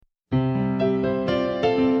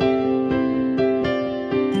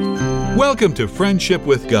Welcome to Friendship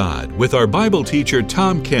with God with our Bible teacher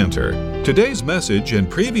Tom Cantor. Today's message and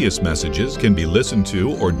previous messages can be listened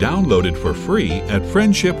to or downloaded for free at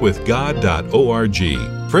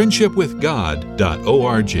friendshipwithgod.org.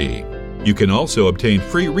 friendshipwithgod.org. You can also obtain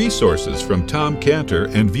free resources from Tom Cantor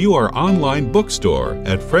and view our online bookstore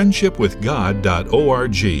at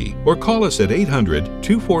friendshipwithgod.org or call us at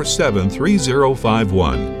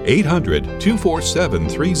 800-247-3051.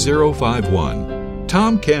 800-247-3051.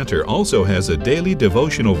 Tom Cantor also has a daily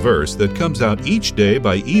devotional verse that comes out each day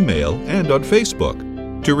by email and on Facebook.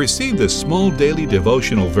 To receive this small daily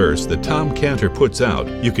devotional verse that Tom Cantor puts out,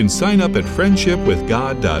 you can sign up at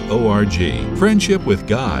friendshipwithgod.org,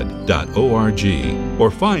 friendshipwithgod.org, or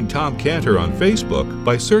find Tom Cantor on Facebook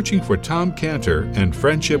by searching for Tom Cantor and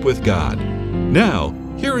Friendship with God. Now,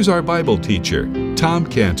 here is our Bible teacher, Tom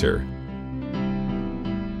Cantor.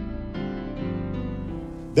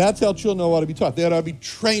 That's how children ought to be taught. They ought to be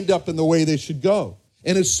trained up in the way they should go.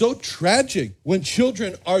 And it's so tragic when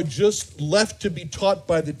children are just left to be taught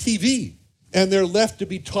by the TV and they're left to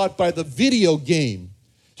be taught by the video game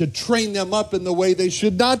to train them up in the way they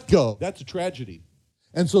should not go. That's a tragedy.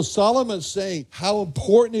 And so Solomon's saying how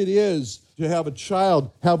important it is to have a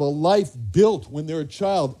child have a life built when they're a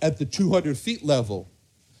child at the 200 feet level,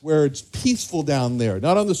 where it's peaceful down there,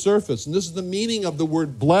 not on the surface. And this is the meaning of the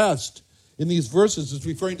word blessed. In these verses, it's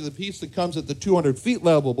referring to the peace that comes at the 200 feet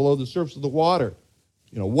level below the surface of the water.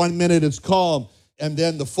 1 minute it's calm, and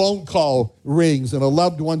then the phone call rings, and a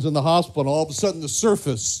loved one's in the hospital, and all of a sudden the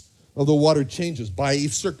surface of the water changes by a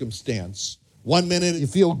circumstance. 1 minute you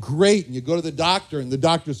feel great, and you go to the doctor, and the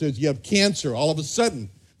doctor says you have cancer. All of a sudden,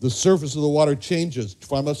 the surface of the water changes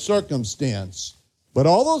from a circumstance. But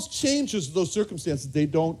all those changes, those circumstances, they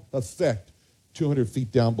don't affect 200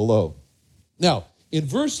 feet down below. Now, in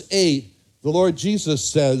verse 8, the Lord Jesus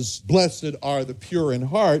says, "Blessed are the pure in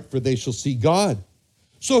heart, for they shall see God."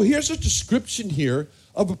 So here's a description here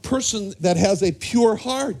of a person that has a pure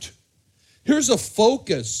heart. Here's a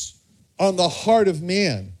focus on the heart of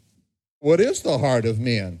man. What is the heart of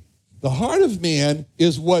man? The heart of man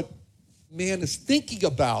is what man is thinking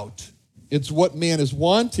about. It's what man is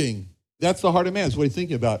wanting. That's the heart of man. It's what he's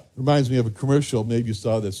thinking about. Reminds me of a commercial. Maybe you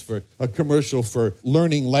saw this, for a commercial for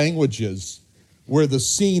learning languages, where the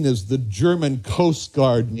scene is the German Coast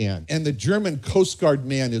Guard man. And the German Coast Guard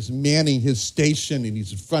man is manning his station, and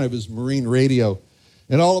he's in front of his marine radio.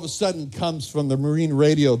 And all of a sudden comes from the marine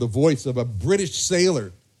radio the voice of a British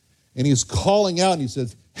sailor. And he's calling out, and he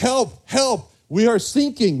says, "Help, help, we are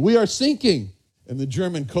sinking, we are sinking." And the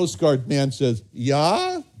German Coast Guard man says,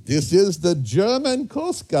 "Yeah, this is the German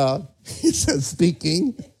Coast Guard," he says,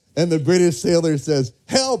 speaking. And the British sailor says,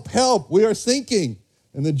 "Help, help, we are sinking."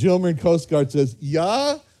 And the German Coast Guard says,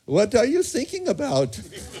 "Yeah, what are you thinking about?"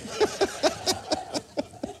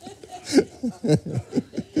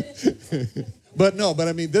 But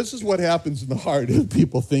this is what happens in the heart of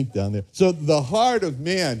people think down there. So the heart of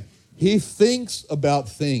man, he thinks about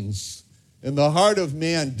things. And the heart of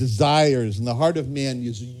man desires, and the heart of man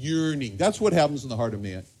is yearning. That's what happens in the heart of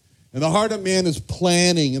man. And the heart of man is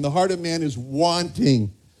planning, and the heart of man is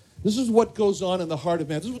wanting. This is what goes on in the heart of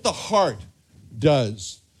man. This is what the heart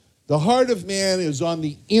does. The heart of man is on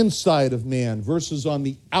the inside of man versus on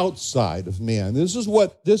the outside of man. This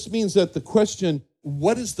means that the question,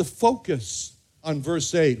 what is the focus on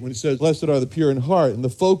verse 8 when he says, "Blessed are the pure in heart," and the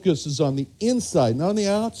focus is on the inside, not on the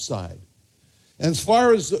outside. And as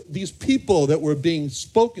far as these people that were being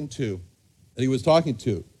spoken to, that he was talking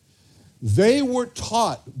to, they were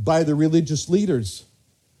taught by the religious leaders,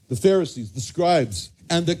 the Pharisees, the scribes.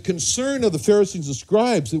 And the concern of the Pharisees and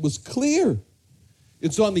scribes, it was clear.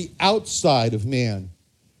 It's on the outside of man.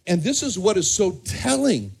 And this is what is so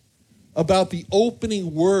telling about the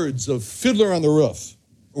opening words of Fiddler on the Roof,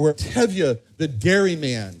 or Tevye, the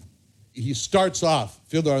dairyman. He starts off,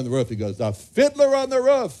 Fiddler on the Roof, he goes, "A fiddler on the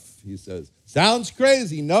roof," he says. "Sounds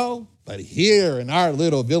crazy, no? But here in our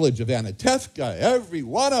little village of Anatevka, every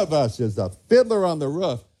one of us is a fiddler on the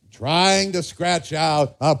roof, trying to scratch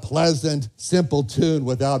out a pleasant, simple tune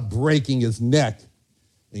without breaking his neck."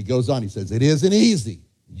 And he goes on, he says, "It isn't easy."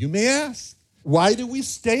 You may ask, why do we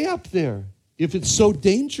stay up there if it's so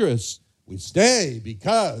dangerous? We stay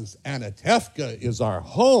because Anatevka is our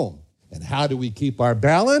home. And how do we keep our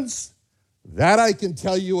balance? That I can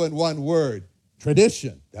tell you in one word: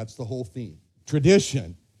 tradition. That's the whole theme.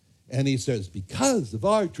 Tradition. And he says, because of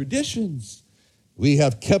our traditions, we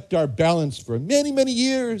have kept our balance for many, many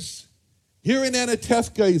years. Here in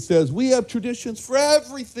Anatevka, he says, we have traditions for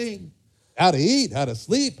everything. How to eat, how to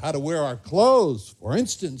sleep, how to wear our clothes. For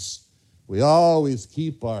instance, we always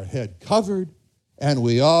keep our head covered, and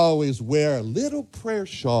we always wear a little prayer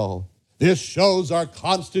shawl This shows our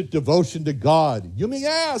constant devotion to God. You may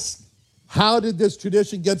ask, how did this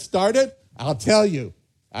tradition get started? I'll tell you,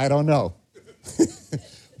 I don't know.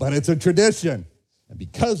 But it's a tradition. And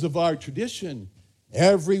because of our tradition,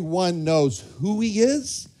 everyone knows who he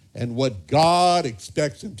is and what God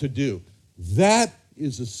expects him to do. That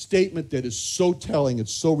is a statement that is so telling,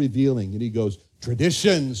 it's so revealing. And he goes,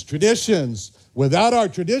 traditions, traditions. Without our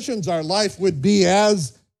traditions, our life would be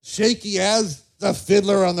as shaky as the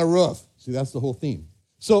fiddler on the roof. See, that's the whole theme.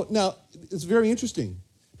 So now, it's very interesting,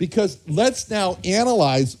 because let's now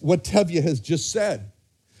analyze what Tevye has just said.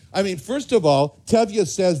 I mean, first of all, Tevye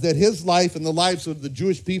says that his life and the lives of the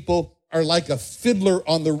Jewish people are like a fiddler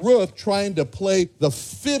on the roof trying to play the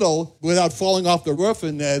fiddle without falling off the roof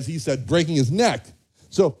and, as he said, breaking his neck.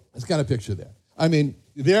 So let's kind of picture that. I mean,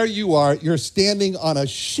 there you are, you're standing on a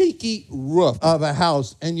shaky roof of a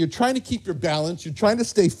house, and you're trying to keep your balance. You're trying to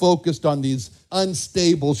stay focused on these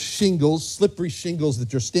unstable shingles, slippery shingles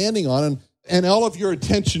that you're standing on, and all of your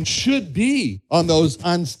attention should be on those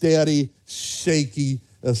unsteady, shaky,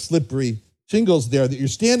 slippery shingles there that you're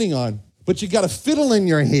standing on. But you got a fiddle in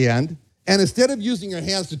your hand, and instead of using your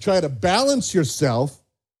hands to try to balance yourself,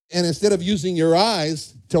 and instead of using your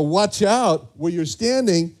eyes to watch out where you're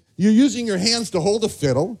standing, you're using your hands to hold the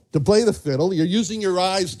fiddle, to play the fiddle. You're using your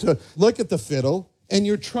eyes to look at the fiddle, and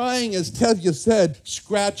you're trying, as Tevye said,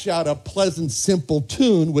 scratch out a pleasant, simple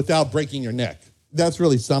tune without breaking your neck. That's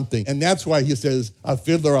really something. And that's why he says, a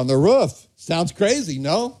fiddler on the roof. Sounds crazy,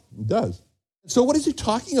 no? It does. So what is he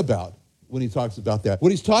talking about when he talks about that?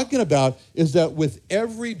 What he's talking about is that with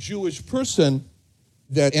every Jewish person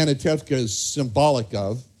that Anatevka is symbolic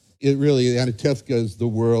of, Anatevka is the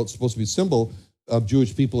world, supposed to be a symbol of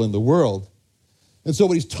Jewish people in the world. And so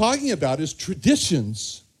what he's talking about is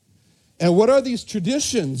traditions. And what are these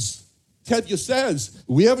traditions? Tevye says,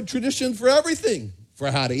 we have a tradition for everything.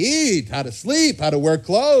 For how to eat, how to sleep, how to wear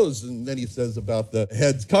clothes. And then he says about the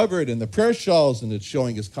heads covered and the prayer shawls, and it's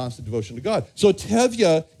showing his constant devotion to God. So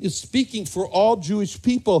Tevye is speaking for all Jewish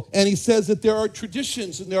people, and he says that there are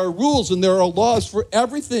traditions and there are rules and there are laws for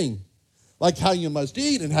everything, like how you must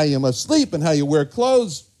eat and how you must sleep and how you wear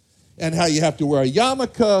clothes and how you have to wear a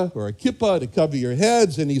yarmulke or a kippah to cover your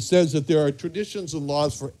heads. And he says that there are traditions and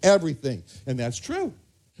laws for everything, and that's true.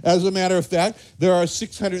 As a matter of fact, there are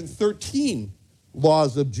 613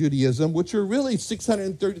 laws of Judaism, which are really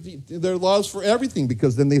 630, they're laws for everything,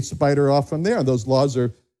 because then they spider off from there. And those laws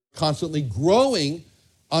are constantly growing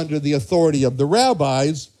under the authority of the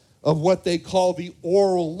rabbis of what they call the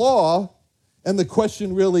oral law. And the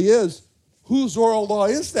question really is, whose oral law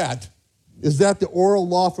is that? Is that the oral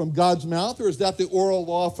law from God's mouth, or is that the oral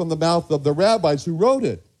law from the mouth of the rabbis who wrote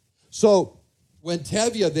it? So when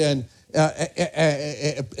Tevye then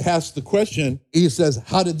asks the question, he says,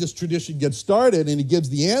 how did this tradition get started? And he gives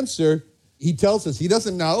the answer. He tells us he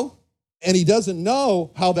doesn't know. And he doesn't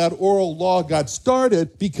know how that oral law got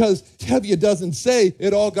started, because Tevye doesn't say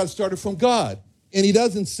it all got started from God. And he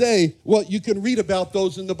doesn't say, well, you can read about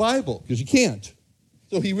those in the Bible, because you can't.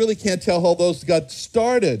 So he really can't tell how those got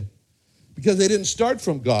started, because they didn't start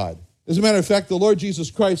from God. As a matter of fact, the Lord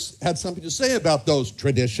Jesus Christ had something to say about those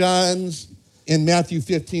traditions in Matthew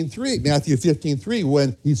 15:3,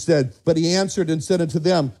 when he said, but he answered and said unto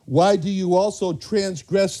them, why do you also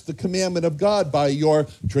transgress the commandment of God by your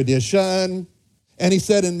tradition? And he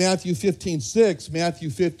said in Matthew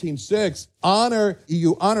 15:6,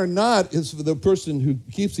 you honor not, is for the person who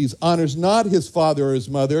keeps these, honors not his father or his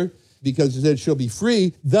mother, because he said she'll be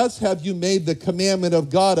free. Thus have you made the commandment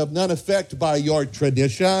of God of none effect by your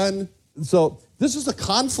tradition. So this is a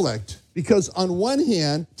conflict, because on one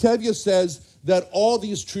hand, Tevye says that all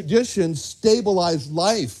these traditions stabilize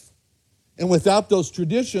life. And without those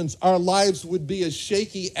traditions, our lives would be as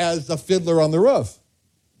shaky as a fiddler on the roof.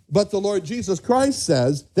 But the Lord Jesus Christ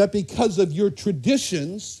says that because of your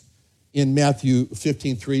traditions, in Matthew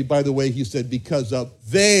 15:3, by the way, he said because of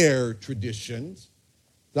their traditions,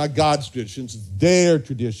 not God's traditions, their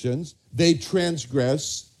traditions, they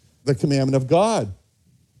transgress the commandment of God.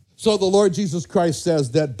 So the Lord Jesus Christ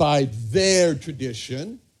says that by their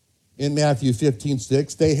tradition, in Matthew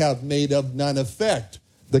 15:6, they have made of none effect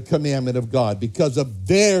the commandment of God. Because of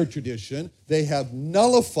their tradition, they have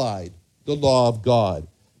nullified the law of God.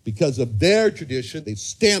 Because of their tradition, they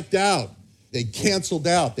stamped out, they canceled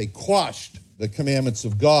out, they quashed the commandments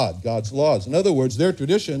of God, God's laws. In other words, their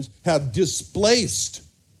traditions have displaced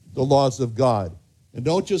the laws of God. And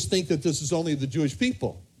don't just think that this is only the Jewish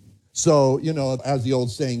people. So, as the old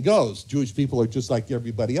saying goes, Jewish people are just like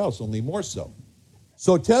everybody else, only more so.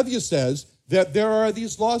 So Tevye says that there are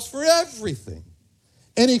these laws for everything.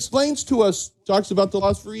 And he explains to us, talks about the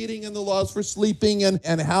laws for eating and the laws for sleeping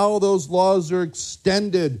and how those laws are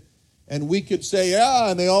extended. And we could say,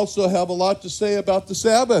 and they also have a lot to say about the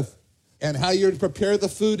Sabbath and how you're to prepare the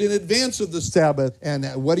food in advance of the Sabbath. And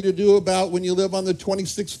what do you do about when you live on the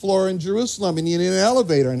 26th floor in Jerusalem and you need an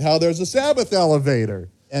elevator and how there's a Sabbath elevator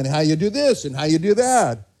and how you do this and how you do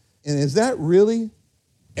that. And is that really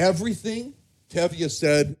everything? Tevye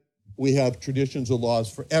said, we have traditions or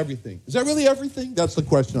laws for everything. Is that really everything? That's the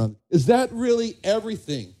question. Is that really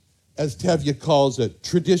everything, as Tevye calls it,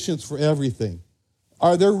 traditions for everything?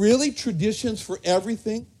 Are there really traditions for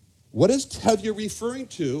everything? What is Tevye referring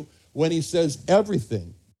to when he says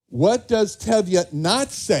everything? What does Tevye not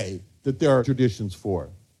say that there are traditions for?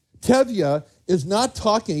 Tevye is not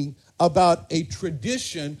talking about a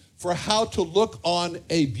tradition for how to look on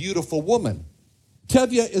a beautiful woman.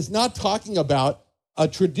 Tevye is not talking about a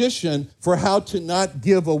tradition for how to not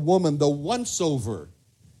give a woman the once-over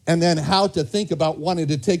and then how to think about wanting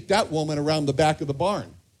to take that woman around the back of the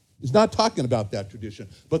barn. He's not talking about that tradition,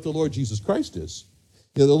 but the Lord Jesus Christ is.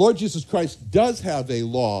 The Lord Jesus Christ does have a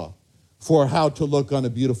law for how to look on a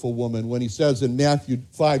beautiful woman when he says in Matthew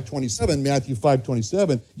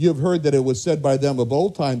 5:27, you have heard that it was said by them of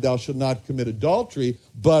old time, thou shalt not commit adultery.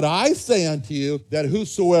 But I say unto you that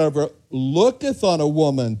whosoever looketh on a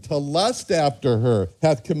woman to lust after her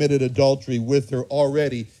hath committed adultery with her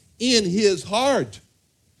already in his heart.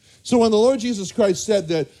 So when the Lord Jesus Christ said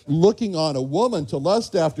that looking on a woman to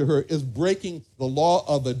lust after her is breaking the law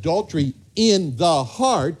of adultery in the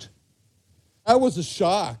heart, that was a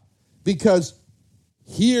shock. Because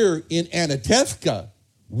here in Anatevka,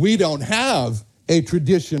 we don't have a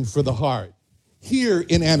tradition for the heart. Here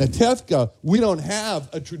in Anatevka, we don't have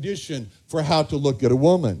a tradition for how to look at a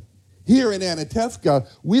woman. Here in Anatevka,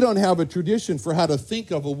 we don't have a tradition for how to think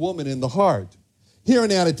of a woman in the heart. Here in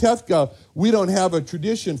Anatevka, we don't have a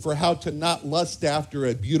tradition for how to not lust after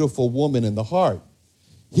a beautiful woman in the heart.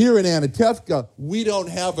 Here in Anatevka, we don't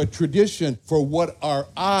have a tradition for what our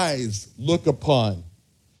eyes look upon.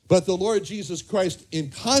 But the Lord Jesus Christ, in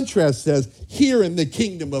contrast, says, here in the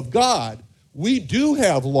kingdom of God, we do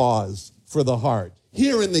have laws for the heart.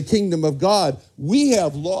 Here in the kingdom of God, we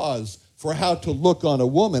have laws for how to look on a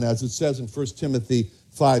woman, as it says in 1 Timothy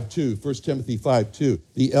 5:2. 1 Timothy 5:2,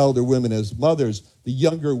 the elder women as mothers, the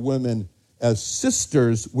younger women as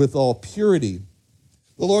sisters with all purity.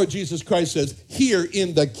 The Lord Jesus Christ says, here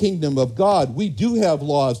in the kingdom of God, we do have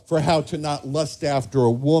laws for how to not lust after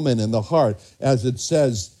a woman in the heart, as it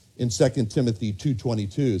says in 2 Timothy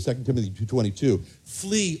 2:22,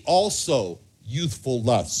 flee also youthful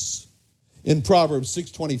lusts. In Proverbs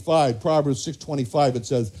 6:25, it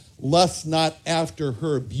says, lust not after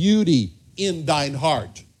her beauty in thine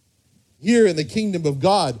heart. Here in the kingdom of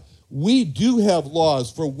God, we do have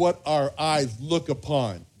laws for what our eyes look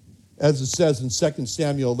upon. As it says in 2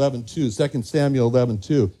 Samuel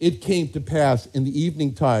 11:2, it came to pass in the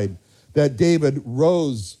evening tide that David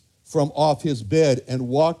rose from off his bed and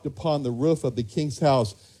walked upon the roof of the king's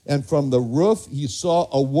house. And from the roof he saw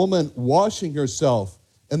a woman washing herself,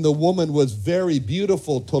 and the woman was very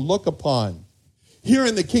beautiful to look upon. Here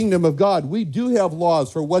in the kingdom of God, we do have laws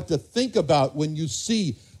for what to think about when you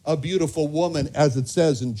see a beautiful woman, as it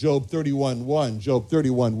says in Job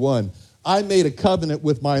 31:1. I made a covenant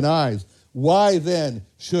with mine eyes. Why then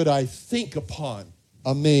should I think upon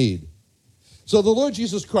a maid? So the Lord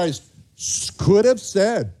Jesus Christ could have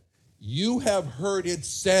said, you have heard it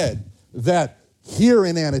said that here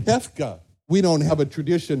in Anatevka, we don't have a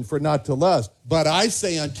tradition for not to lust. But I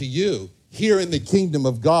say unto you, here in the kingdom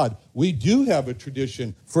of God, we do have a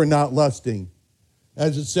tradition for not lusting.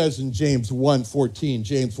 As it says in James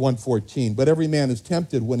 1:14, but every man is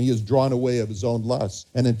tempted when he is drawn away of his own lust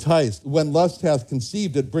and enticed. When lust hath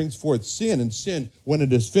conceived, it brings forth sin, and sin, when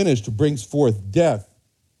it is finished, brings forth death.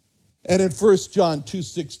 And in 1 John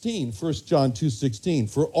 2:16,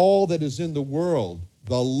 for all that is in the world,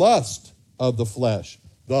 the lust of the flesh,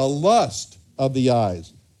 the lust of the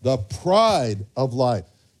eyes, the pride of life,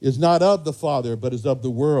 is not of the Father, but is of the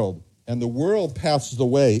world. And the world passes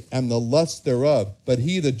away, and the lust thereof, but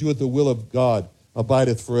he that doeth the will of God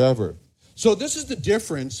abideth forever. So this is the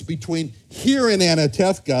difference between here in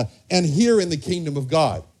Anatevka and here in the kingdom of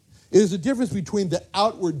God. It is the difference between the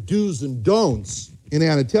outward do's and don'ts in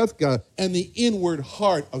Anatevka and the inward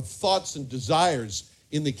heart of thoughts and desires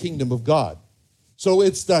in the kingdom of God. So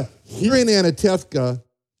it's the here in Anatevka,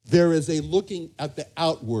 there is a looking at the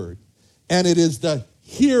outward, and it is the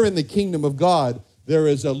here in the kingdom of God, there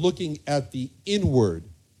is a looking at the inward.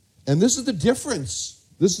 And this is the difference.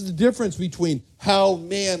 This is the difference between how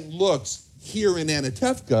man looks here in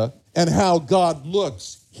Anatevka and how God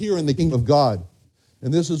looks here in the kingdom of God.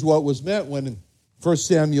 And this is what was meant when in 1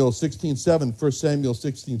 Samuel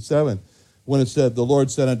 16:7, when it said, the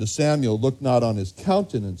Lord said unto Samuel, look not on his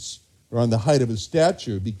countenance or on the height of his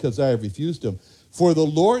stature, because I have refused him. For the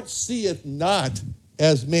Lord seeth not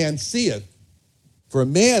as man seeth. For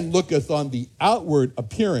man looketh on the outward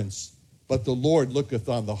appearance, but the Lord looketh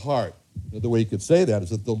on the heart. Another way you could say that is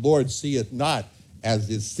that the Lord seeth not as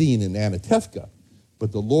is seen in Anatefka,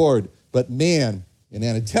 but man in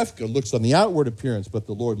Anatefka looks on the outward appearance, but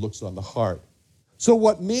the Lord looks on the heart. So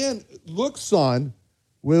what man looks on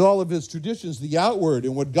with all of his traditions, the outward,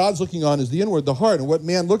 and what God's looking on is the inward, the heart. And what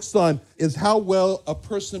man looks on is how well a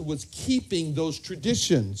person was keeping those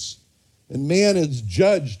traditions. And man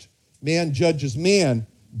judges man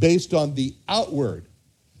based on the outward.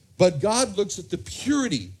 But God looks at the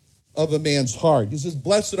purity of a man's heart. He says,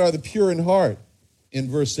 blessed are the pure in heart, in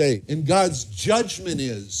verse 8. And God's judgment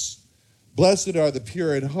is, blessed are the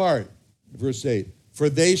pure in heart, verse 8, for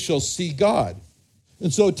they shall see God.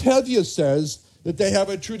 And so Tevye says that they have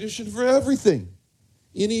a tradition for everything.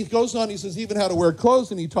 And he goes on, he says even how to wear clothes,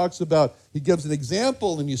 and he gives an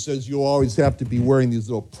example, and he says you always have to be wearing these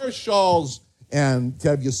little prayer shawls, and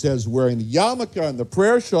Tevye says wearing the yarmulke and the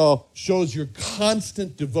prayer shawl shows your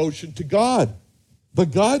constant devotion to God.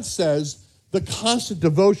 But God says the constant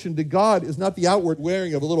devotion to God is not the outward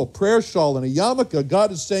wearing of a little prayer shawl and a yarmulke.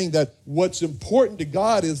 God is saying that what's important to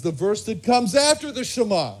God is the verse that comes after the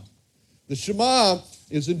Shema. The Shema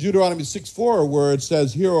is in Deuteronomy 6:4, where it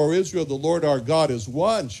says, hear, O Israel, the Lord our God is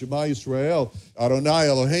one. Shema Yisrael, Adonai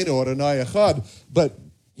Eloheinu, Adonai Echad. But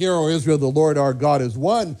hear, O Israel, the Lord our God is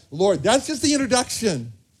one. Lord, that's just the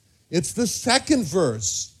introduction. It's the second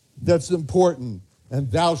verse that's important.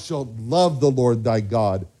 And thou shalt love the Lord thy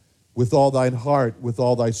God with all thine heart, with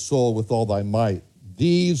all thy soul, with all thy might.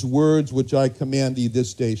 These words which I command thee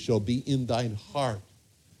this day shall be in thine heart.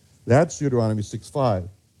 That's Deuteronomy 6:5.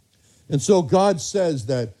 And so God says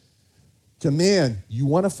that to man, you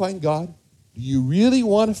want to find God? Do you really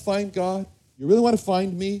want to find God? You really want to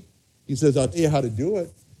find me? He says, I'll tell you how to do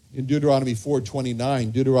it. In Deuteronomy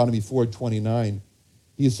 4:29,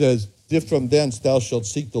 he says, if from thence thou shalt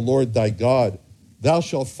seek the Lord thy God, thou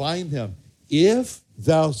shalt find him, if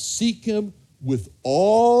thou seek him with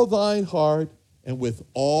all thine heart and with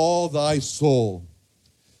all thy soul.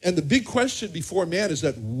 And the big question before man is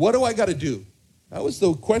that, what do I got to do? That was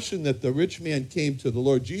the question that the rich man came to the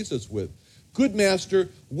Lord Jesus with. Good master,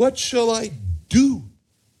 what shall I do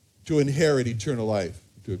to inherit eternal life,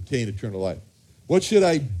 to obtain eternal life? What should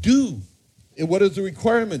I do? And what are the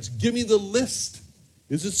requirements? Give me the list.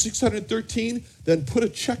 Is it 613? Then put a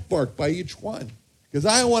check mark by each one. Because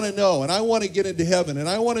I want to know, and I want to get into heaven, and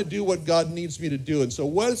I want to do what God needs me to do. And so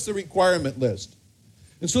what is the requirement list?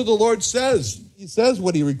 And so the Lord says, he says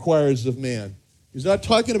what he requires of man. He's not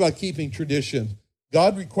talking about keeping tradition.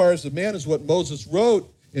 God requires of man is what Moses wrote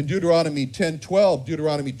in Deuteronomy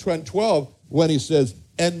 10:12, when he says,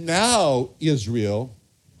 and now, Israel,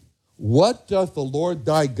 what doth the Lord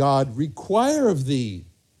thy God require of thee?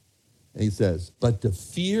 And he says, but to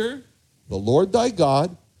fear the Lord thy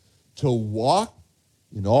God, to walk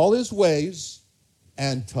in all his ways,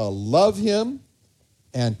 and to love him,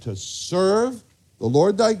 and to serve the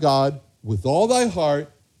Lord thy God with all thy heart,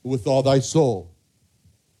 with all thy soul.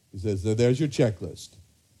 He says, there's your checklist.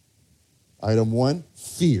 Item 1,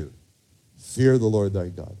 fear. Fear the Lord thy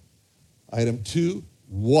God. Item 2,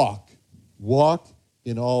 walk. Walk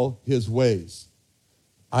in all his ways.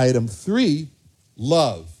 Item 3,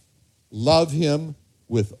 love. Love him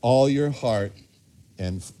with all your heart.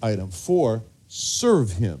 And item 4,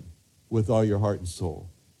 serve him with all your heart and soul.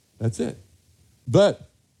 That's it. But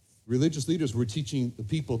religious leaders were teaching the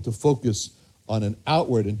people to focus on an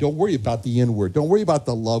outward and don't worry about the inward. Don't worry about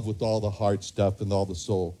the love with all the heart stuff and all the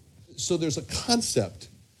soul. So there's a concept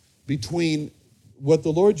between what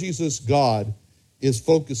the Lord Jesus, God, is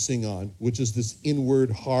focusing on, which is this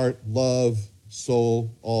inward heart, love,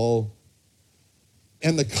 soul, all,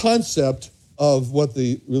 and the concept of what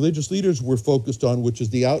the religious leaders were focused on, which is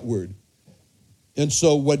the outward. And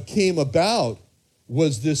so what came about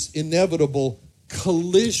was this inevitable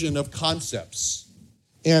collision of concepts.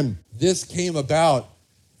 And this came about,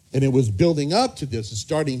 and it was building up to this. It's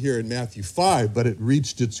starting here in Matthew 5, but it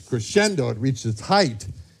reached its crescendo, it reached its height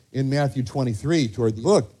in Matthew 23 toward the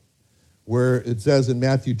book, where it says in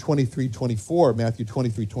Matthew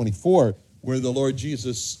 23:24, where the Lord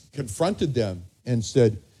Jesus confronted them and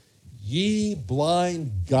said, ye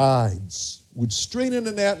blind guides, would strain a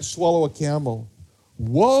gnat and swallow a camel.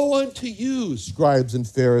 Woe unto you, scribes and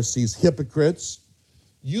Pharisees, hypocrites!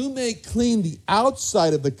 You may clean the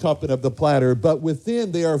outside of the cup and of the platter, but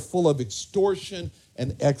within they are full of extortion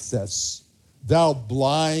and excess. Thou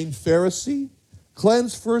blind Pharisee,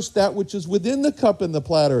 cleanse first that which is within the cup and the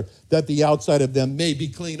platter, that the outside of them may be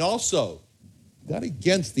clean also. Not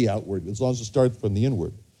against the outward, as long as it starts from the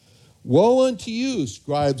inward. Woe unto you,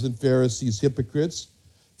 scribes and Pharisees, hypocrites,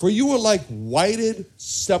 for you are like whited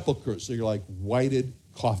sepulchres, so you're like whited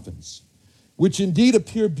coffins, which indeed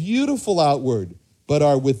appear beautiful outward, but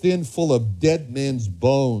are within full of dead men's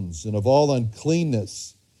bones and of all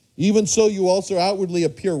uncleanness. Even so you also outwardly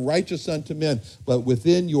appear righteous unto men, but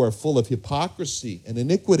within you are full of hypocrisy and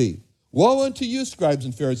iniquity. Woe unto you, scribes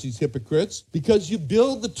and Pharisees, hypocrites, because you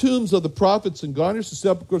build the tombs of the prophets and garnish the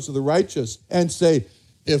sepulchres of the righteous, and say,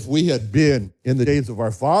 if we had been in the days of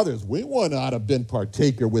our fathers, we would not have been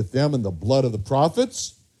partaker with them in the blood of the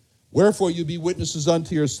prophets. Wherefore you be witnesses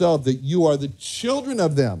unto yourself that you are the children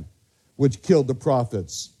of them which killed the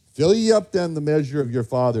prophets. Fill ye up then the measure of your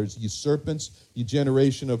fathers, ye serpents, ye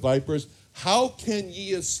generation of vipers. How can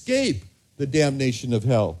ye escape the damnation of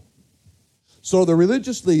hell? So the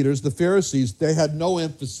religious leaders, the Pharisees, they had no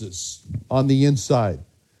emphasis on the inside.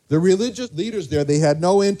 The religious leaders there, they had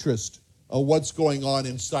no interest on what's going on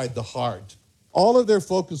inside the heart. All of their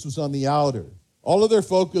focus was on the outer. All of their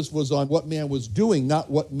focus was on what man was doing, not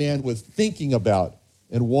what man was thinking about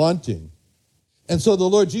and wanting. And so the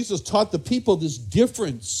Lord Jesus taught the people this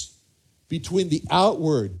difference between the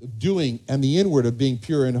outward of doing and the inward of being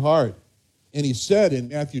pure in heart. And he said in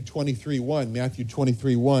Matthew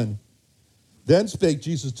 23:1, then spake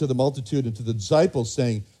Jesus to the multitude and to the disciples,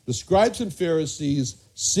 saying, the scribes and Pharisees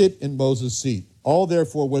sit in Moses' seat. All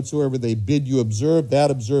therefore whatsoever they bid you observe,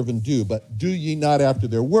 that observe and do. But do ye not after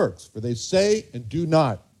their works, for they say and do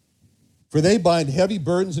not. For they bind heavy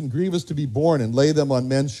burdens and grievous to be borne, and lay them on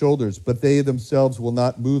men's shoulders, but they themselves will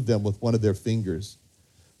not move them with one of their fingers.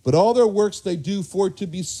 But all their works they do for to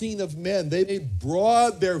be seen of men. They made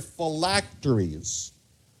broad their phylacteries,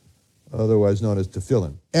 otherwise known as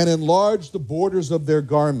tefillin, and enlarge the borders of their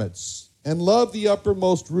garments, and love the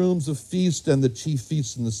uppermost rooms of feast and the chief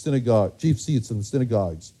seats in the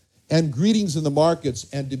synagogues, and greetings in the markets,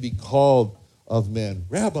 and to be called of men,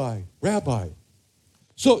 Rabbi, Rabbi.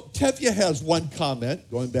 So Tevye has one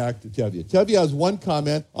comment, going back to Tevye. Tevye has one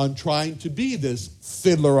comment on trying to be this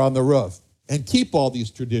fiddler on the roof and keep all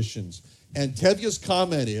these traditions. And Tevye's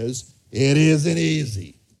comment is, it isn't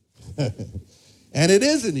easy. And it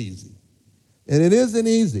isn't easy. And it isn't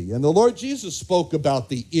easy. And the Lord Jesus spoke about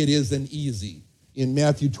the it isn't easy in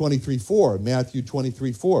Matthew 23:4. Matthew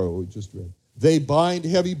 23:4, we just read. They bind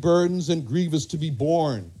heavy burdens and grievous to be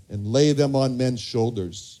borne, and lay them on men's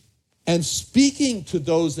shoulders. And speaking to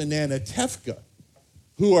those in Anatefka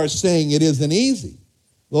who are saying it isn't easy,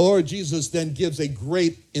 the Lord Jesus then gives a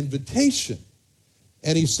great invitation.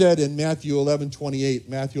 And he said in Matthew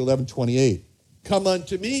 11:28, come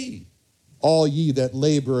unto me, all ye that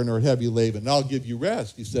labor and are heavy laden, and I'll give you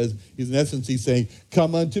rest. He says, in essence, he's saying,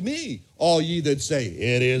 come unto me, all ye that say,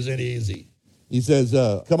 it isn't easy. He says,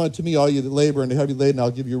 come unto me, all ye that labor and are heavy laden, I'll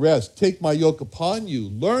give you rest. Take my yoke upon you,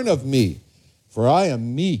 learn of me, for I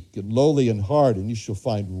am meek and lowly in heart, and you shall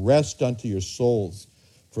find rest unto your souls.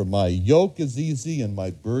 For my yoke is easy and my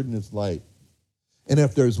burden is light. And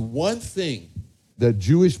if there's one thing that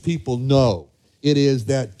Jewish people know, it is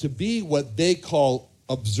that to be what they call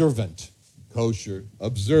observant, kosher,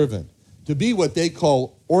 observant, to be what they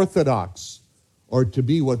call orthodox, or to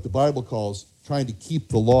be what the Bible calls trying to keep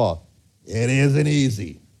the law, it isn't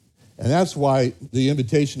easy. And that's why the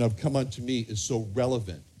invitation of come unto me is so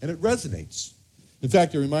relevant, and it resonates. In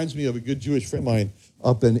fact, it reminds me of a good Jewish friend of mine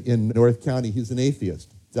up in North County. He's an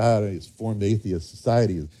atheist. He's formed atheist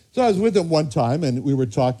society. So I was with him one time, and we were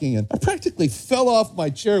talking, and I practically fell off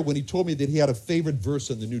my chair when he told me that he had a favorite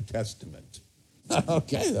verse in the New Testament.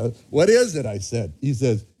 Okay, what is it, I said. He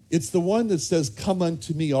says, it's the one that says, come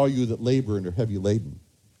unto me, all you that labor and are heavy laden.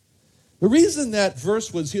 The reason that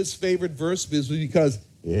verse was his favorite verse is because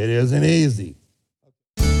it isn't easy.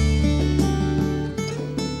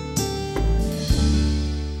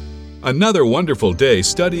 Another wonderful day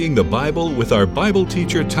studying the Bible with our Bible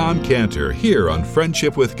teacher Tom Cantor here on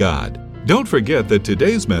Friendship with God. Don't forget that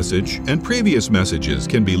today's message and previous messages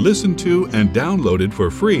can be listened to and downloaded for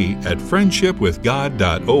free at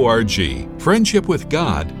friendshipwithgod.org.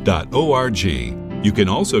 friendshipwithgod.org. You can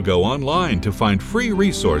also go online to find free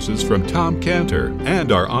resources from Tom Cantor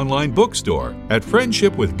and our online bookstore at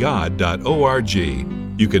friendshipwithgod.org.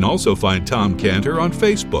 You can also find Tom Cantor on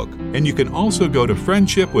Facebook, and you can also go to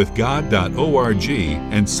friendshipwithgod.org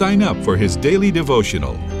and sign up for his daily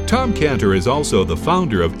devotional. Tom Cantor is also the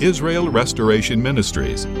founder of Israel Restoration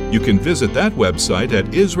Ministries. You can visit that website at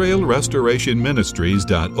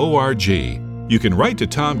israelrestorationministries.org. You can write to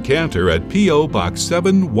Tom Cantor at P.O. Box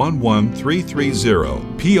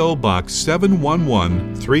 711330, P.O. Box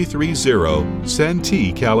 711330,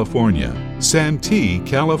 Santee, California. Santee,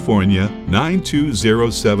 California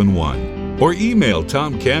 92071. Or email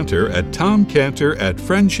Tom Cantor at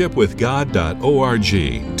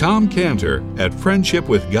tomcantor@friendshipwithgod.org,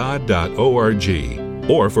 tomcantor@friendshipwithgod.org.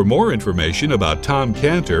 Or for more information about Tom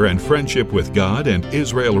Cantor and Friendship with God and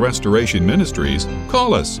Israel Restoration Ministries,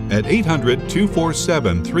 call us at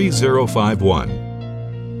 800-247-3051.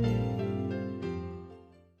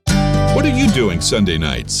 What are you doing Sunday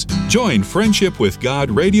nights? Join Friendship with God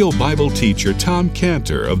radio Bible teacher Tom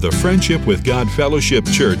Cantor of the Friendship with God Fellowship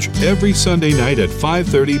Church every Sunday night at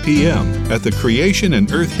 5:30 p.m. at the Creation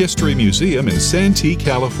and Earth History Museum in Santee,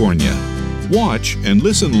 California. Watch and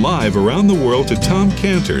listen live around the world to Tom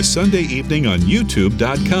Cantor Sunday evening on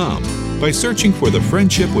YouTube.com by searching for the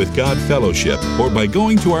Friendship with God Fellowship or by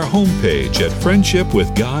going to our homepage at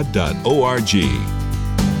friendshipwithgod.org.